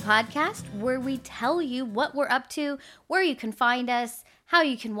part of the podcast where we tell you what we're up to, where you can find us, how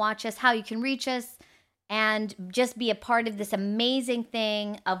you can watch us, how you can reach us, and just be a part of this amazing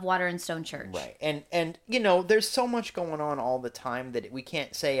thing of Water and Stone Church. Right. And you know, there's so much going on all the time that we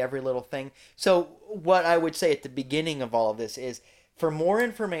can't say every little thing. So what I would say at the beginning of all of this is, for more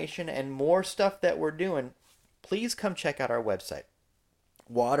information and more stuff that we're doing, please come check out our website,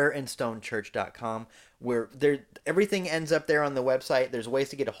 waterandstonechurch.com, where everything ends up there on the website. There's ways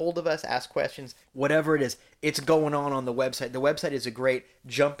to get a hold of us, ask questions, whatever it is, it's going on the website. The website is a great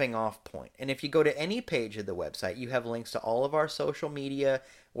jumping off point. And if you go to any page of the website, you have links to all of our social media.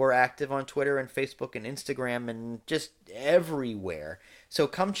 We're active on Twitter and Facebook and Instagram and just everywhere. So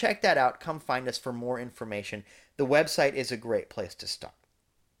come check that out. Come find us for more information. The website is a great place to start.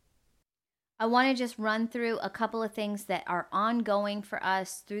 I want to just run through a couple of things that are ongoing for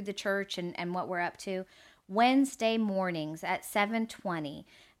us through the church and what we're up to. Wednesday mornings at 7:20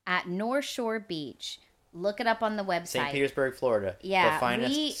 at North Shore Beach. Look it up on the website. St. Petersburg, Florida. Yeah, the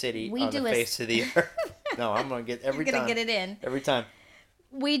finest city on the face of the earth. No, I'm going to get every time. You're going to get it in. Every time.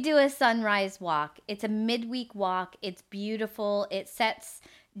 We do a sunrise walk. It's a midweek walk. It's beautiful. It sets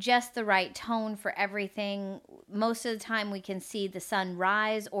just the right tone for everything. Most of the time we can see the sun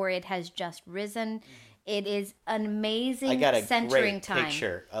rise or it has just risen. It is an amazing centering time. I got a great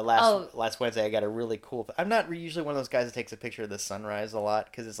picture. Last Wednesday I got a really cool... I'm not usually one of those guys that takes a picture of the sunrise a lot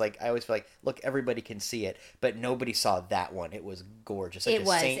because it's like, I always feel like, look, everybody can see it, but nobody saw that one. It was gorgeous. It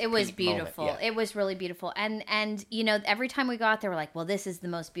was beautiful. Yeah. It was really beautiful. And you know, every time we go out there, we're like, well, this is the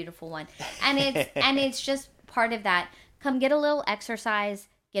most beautiful one. And it's just part of that. Come get a little exercise,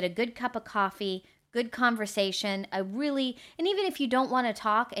 get a good cup of coffee, good conversation, and even if you don't want to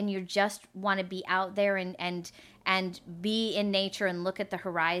talk and you just want to be out there and be in nature and look at the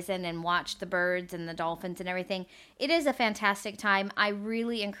horizon and watch the birds and the dolphins and everything, it is a fantastic time. I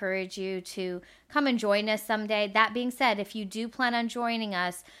really encourage you to come and join us someday. That being said, if you do plan on joining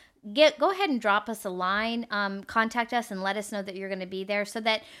us, go ahead and drop us a line, contact us and let us know that you're going to be there so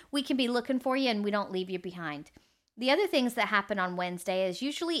that we can be looking for you and we don't leave you behind. The other things that happen on Wednesday is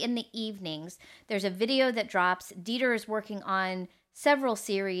usually in the evenings. There's a video that drops. Dieter is working on several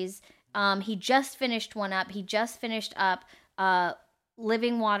series. He just finished one up. He just finished up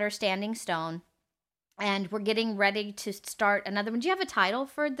Living Water, Standing Stone. And we're getting ready to start another one. Do you have a title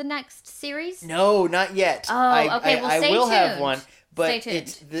for the next series? No, not yet. Oh, okay. Well, stay tuned. I will have one. But stay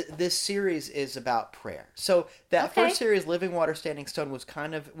tuned. This series is about prayer. So that first series, Living Water, Standing Stone,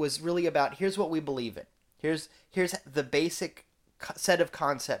 was really about, here's what we believe in. Here's the basic set of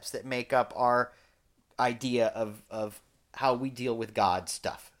concepts that make up our idea of how we deal with God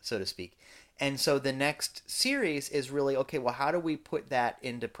stuff, so to speak. And so the next series is really, okay, well, how do we put that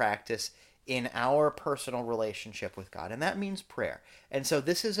into practice in our personal relationship with God? And that means prayer. And so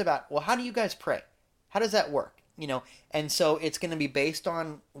this is about, well, how do you guys pray? How does that work? You know, and so it's going to be based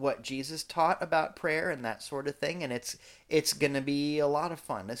on what Jesus taught about prayer and that sort of thing, and it's going to be a lot of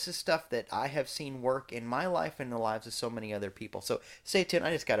fun. This is stuff that I have seen work in my life and the lives of so many other people. So stay tuned.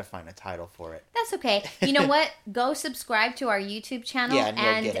 I just got to find a title for it. That's okay. You know what? Go subscribe to our YouTube channel,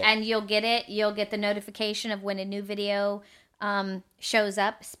 and you'll get it. You'll get the notification of when a new video shows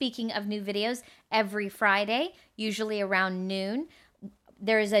up. Speaking of new videos, every Friday, usually around noon,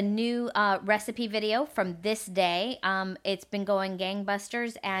 there is a new recipe video from this day. It's been going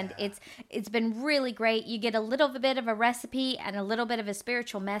gangbusters, and it's been really great. You get a little bit of a recipe and a little bit of a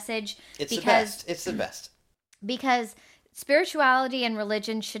spiritual message. It's the best. It's the best. Because spirituality and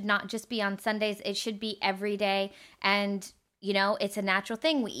religion should not just be on Sundays. It should be every day. And, you know, it's a natural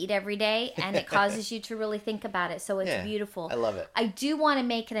thing. We eat every day, and it causes you to really think about it. So it's beautiful. I love it. I do want to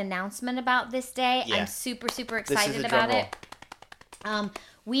make an announcement about this day. Yeah. I'm super, super excited about it.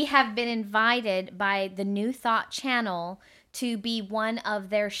 We have been invited by the New Thought channel to be one of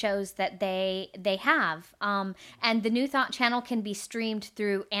their shows that they have. And the New Thought channel can be streamed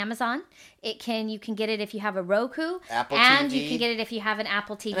through Amazon. You can get it if you have a Roku, Apple and TV. you can get it if you have an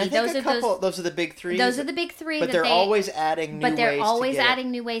Apple TV. And I think those are the big three. Those are the big three. But they're always adding new ways to get it. But they're always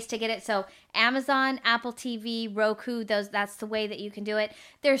adding new ways to get it. So Amazon, Apple TV, Roku, that's the way that you can do it.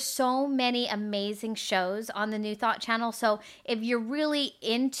 There's so many amazing shows on the New Thought channel. So if you're really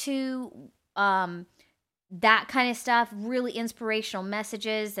into that kind of stuff, really inspirational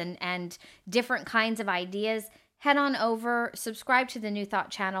messages and different kinds of ideas, head on over, subscribe to the New Thought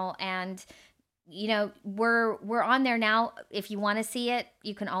channel, and we're on there now. If you want to see it,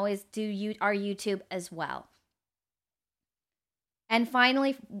 you can always do our YouTube as well. And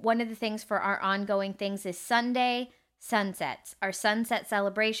finally, one of the things for our ongoing things is Sunday sunsets, our sunset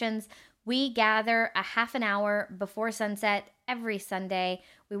celebrations. We gather a half an hour before sunset every Sunday.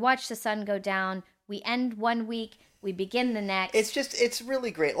 We watch the sun go down. We end one week, we begin the next. It's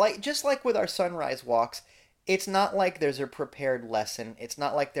really great. Just like with our sunrise walks, it's not like there's a prepared lesson. It's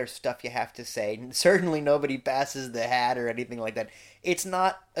not like there's stuff you have to say. Certainly nobody passes the hat or anything like that. It's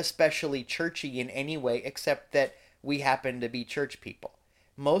not especially churchy in any way, except that we happen to be church people.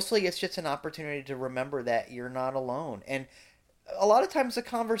 Mostly it's just an opportunity to remember that you're not alone. And a lot of times the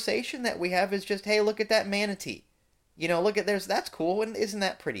conversation that we have is just, hey, look at that manatee. That's cool, and isn't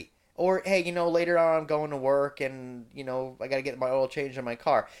that pretty? Or, hey, later on I'm going to work and, I got to get my oil changed in my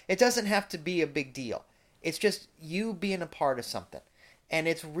car. It doesn't have to be a big deal. It's just you being a part of something. And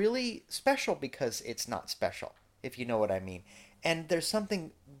it's really special because it's not special, if you know what I mean. And there's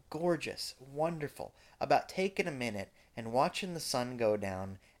something gorgeous, wonderful about taking a minute and watching the sun go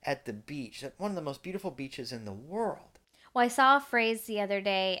down at the beach, at one of the most beautiful beaches in the world. Well, I saw a phrase the other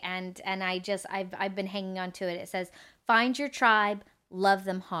day, and I've been hanging on to it. It says, "Find your tribe, love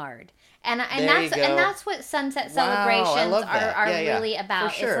them hard," and that's what sunset celebrations are really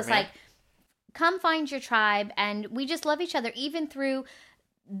about. For sure, it's just like, come find your tribe, and we just love each other even through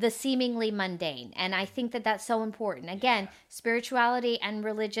the seemingly mundane. And I think that that's so important. Again, spirituality and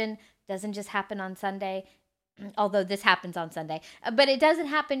religion doesn't just happen on Sunday. Although this happens on Sunday, but it doesn't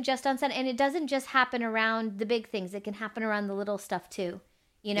happen just on Sunday, and it doesn't just happen around the big things. It can happen around the little stuff too,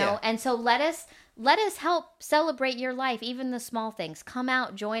 Yeah. And so let us help celebrate your life, even the small things. Come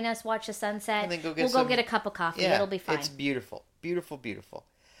out, join us, watch the sunset. And then go get a cup of coffee. Yeah, It'll be fine. It's beautiful, beautiful, beautiful.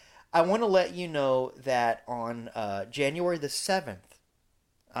 I want to let you know that on January the 7th,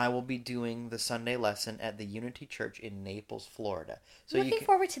 I will be doing the Sunday lesson at the Unity Church in Naples, Florida. So looking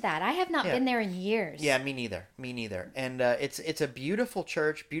forward to that. I have not been there in years. Yeah, me neither. And it's a beautiful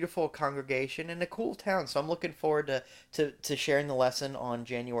church, beautiful congregation, and a cool town. So I'm looking forward to sharing the lesson on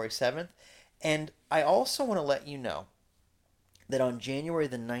January 7th. And I also want to let you know that on January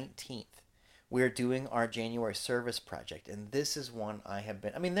the 19th, we're doing our January service project. And this is one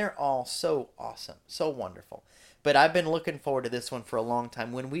they're all so awesome, so wonderful. But I've been looking forward to this one for a long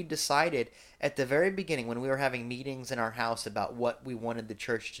time. When we decided at the very beginning, when we were having meetings in our house about what we wanted the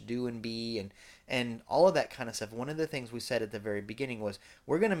church to do and be and all of that kind of stuff, one of the things we said at the very beginning was,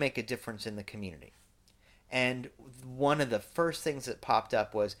 we're going to make a difference in the community. And one of the first things that popped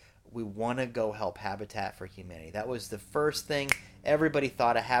up was, we want to go help Habitat for Humanity. That was the first thing everybody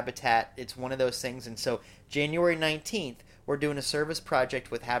thought of Habitat. It's one of those things. And so January 19th, we're doing a service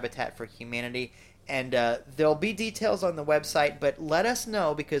project with Habitat for Humanity. And there'll be details on the website, but let us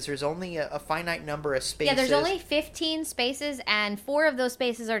know, because there's only a finite number of spaces. Yeah, there's only 15 spaces, and 4 of those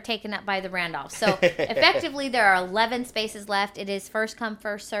spaces are taken up by the Randolphs. So effectively, there are 11 spaces left. It is first come,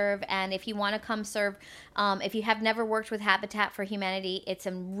 first serve. And if you want to come serve, if you have never worked with Habitat for Humanity, it's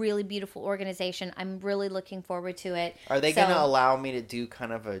a really beautiful organization. I'm really looking forward to it. Are they going to allow me to do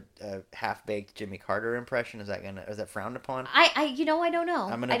kind of a half-baked Jimmy Carter impression? Is that frowned upon? I don't know.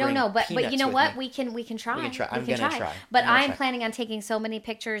 I don't know, but you know what? We can try. We can try. I'm gonna try. But I'm planning on taking so many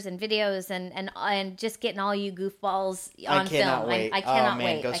pictures and videos and just getting all you goofballs on film. Wait. I cannot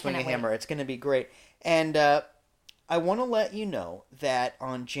wait. Go swing a hammer. It's gonna be great. And I want to let you know that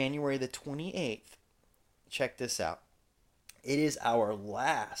on January the 28th, check this out. It is our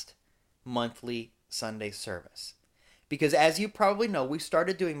last monthly Sunday service. Because as you probably know, we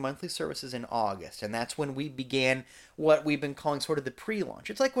started doing monthly services in August, and that's when we began what we've been calling sort of the pre-launch.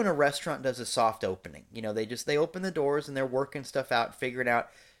 It's like when a restaurant does a soft opening. They open the doors and they're working stuff out, figuring out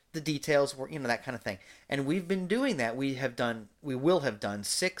the details, that kind of thing. And we've been doing that. We will have done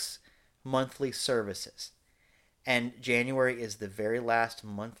 6 monthly services. And January is the very last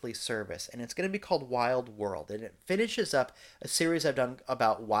monthly service, and it's going to be called Wild World, and it finishes up a series I've done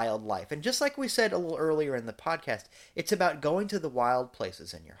about wildlife. And just like we said a little earlier in the podcast, it's about going to the wild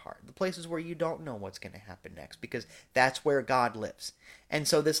places in your heart, the places where you don't know what's going to happen next, because that's where God lives. And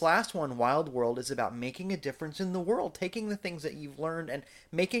so this last one, Wild World, is about making a difference in the world, taking the things that you've learned and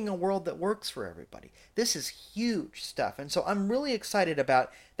making a world that works for everybody. This is huge stuff. And so I'm really excited about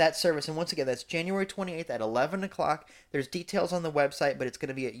that service. And once again, that's January 28th at 11 o'clock. There's details on the website, but it's going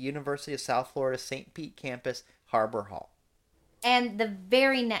to be at University of South Florida, St. Pete campus, Harbor Hall. And the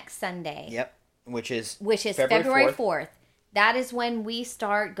very next Sunday. Yep, which is February 4th. That is when we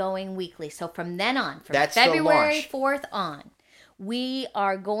start going weekly. So from then on, from that's February 4th on, we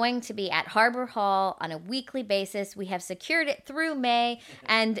are going to be at Harbor Hall on a weekly basis. We have secured it through May,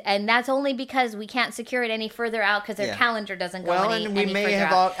 and that's only because we can't secure it any further out because their calendar doesn't go any further out. And we may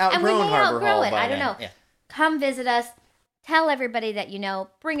have outgrown Harbor Hall. I don't know. Yeah. Come visit us. Tell everybody that you know.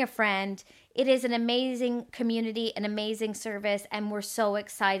 Bring a friend. It is an amazing community, an amazing service, and we're so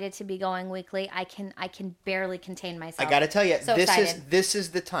excited to be going weekly. I can barely contain myself. I got to tell you, so this is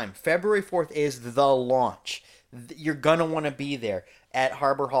the time. February 4th is the launch. You're going to want to be there at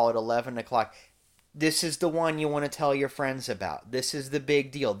Harbor Hall at 11 o'clock. This is the one you want to tell your friends about. This is the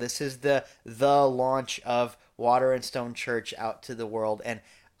big deal. This is the launch of Water and Stone Church out to the world, and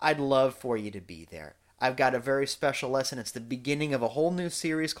I'd love for you to be there. I've got a very special lesson. It's the beginning of a whole new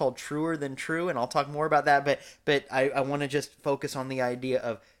series called Truer Than True, and I'll talk more about that, but I want to just focus on the idea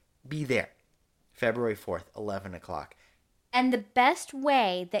of be there. February 4th, 11 o'clock. And the best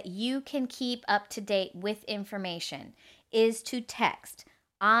way that you can keep up to date with information is to text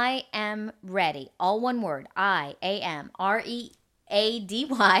I am ready. All one word. I-A-M-R-E-A-D-Y.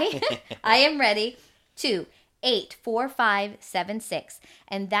 I am ready to 84576.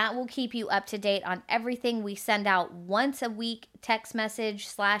 And that will keep you up to date on everything we send out once a week, text message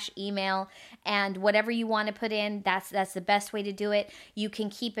 / email, and whatever you want to put in, that's the best way to do it. You can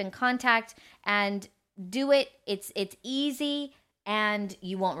keep in contact and do it. It's easy and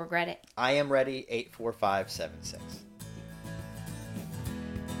you won't regret it. I am ready, 84576.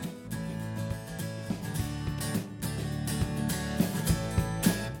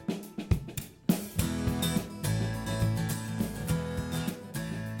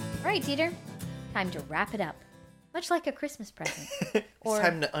 All right, Dieter, time to wrap it up. Much like a Christmas present. It's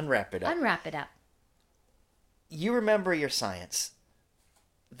time to unwrap it up. Unwrap it up. You remember your science.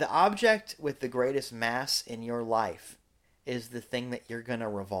 The object with the greatest mass in your life is the thing that you're going to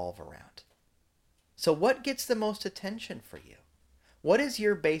revolve around. So what gets the most attention for you? What is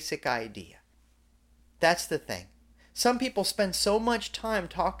your basic idea? That's the thing. Some people spend so much time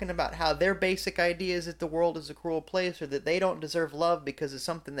talking about how their basic idea is that the world is a cruel place or that they don't deserve love because of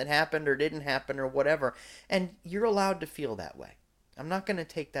something that happened or didn't happen or whatever. And you're allowed to feel that way. I'm not going to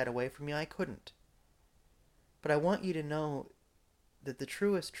take that away from you. I couldn't. But I want you to know that the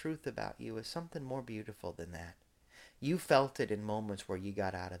truest truth about you is something more beautiful than that. You felt it in moments where you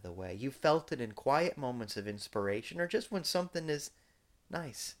got out of the way. You felt it in quiet moments of inspiration or just when something is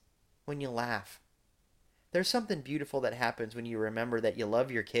nice, when you laugh. There's something beautiful that happens when you remember that you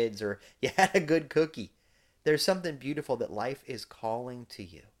love your kids or you had a good cookie. There's something beautiful that life is calling to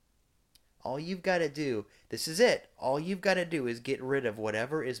you. All you've got to do, this is it, all you've got to do is get rid of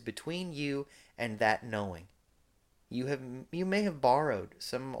whatever is between you and that knowing. You may have borrowed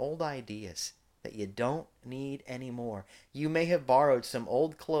some old ideas that you don't need anymore. You may have borrowed some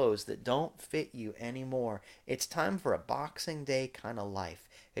old clothes that don't fit you anymore. It's time for a Boxing Day kind of life.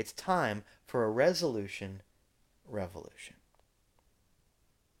 It's time for a resolution revolution.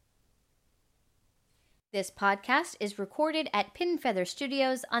 This podcast is recorded at Pin Feather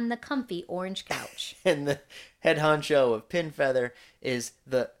Studios on the comfy orange couch. And the head honcho of Pin Feather is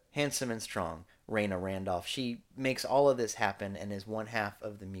the handsome and strong Raina Randolph. She makes all of this happen and is one half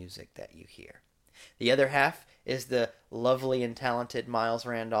of the music that you hear. The other half is the lovely and talented Miles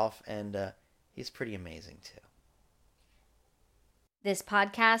Randolph, and he's pretty amazing too. This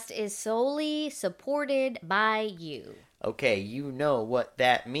podcast is solely supported by you. Okay, you know what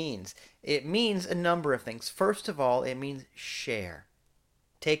that means. It means a number of things. First of all, it means share.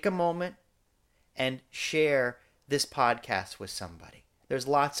 Take a moment and share this podcast with somebody. There's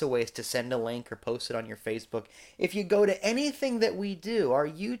lots of ways to send a link or post it on your Facebook. If you go to anything that we do, our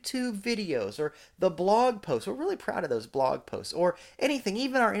YouTube videos or the blog posts, we're really proud of those blog posts, or anything,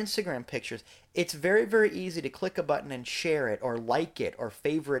 even our Instagram pictures, it's very, very easy to click a button and share it or like it or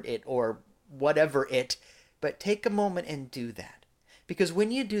favorite it or whatever it. But take a moment and do that. Because when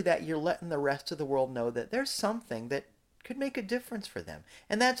you do that, you're letting the rest of the world know that there's something that could make a difference for them.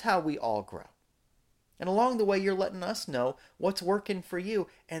 And that's how we all grow. And along the way, you're letting us know what's working for you,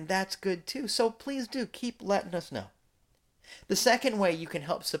 and that's good too. So please do keep letting us know. The second way you can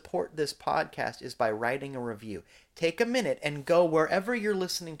help support this podcast is by writing a review. Take a minute and go wherever you're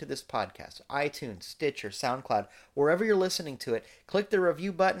listening to this podcast, iTunes, Stitcher, SoundCloud, wherever you're listening to it, click the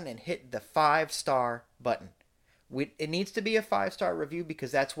review button and hit the 5-star button. It needs to be a 5-star review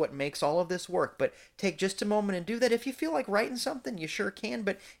because that's what makes all of this work. But take just a moment and do that. If you feel like writing something, you sure can.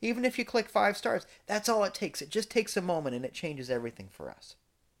 But even if you click 5 stars, that's all it takes. It just takes a moment and it changes everything for us.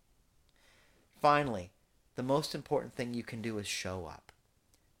 Finally, the most important thing you can do is show up.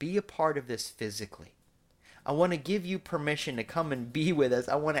 Be a part of this physically. I want to give you permission to come and be with us.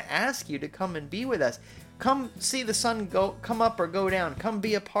 I want to ask you to come and be with us. Come see the sun come up or go down. Come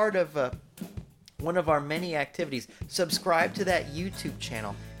be a part of one of our many activities. Subscribe to that YouTube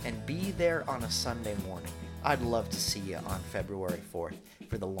channel and be there on a Sunday morning. I'd love to see you on February 4th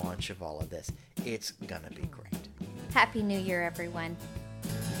for the launch of all of this. It's gonna be great. Happy New Year, everyone.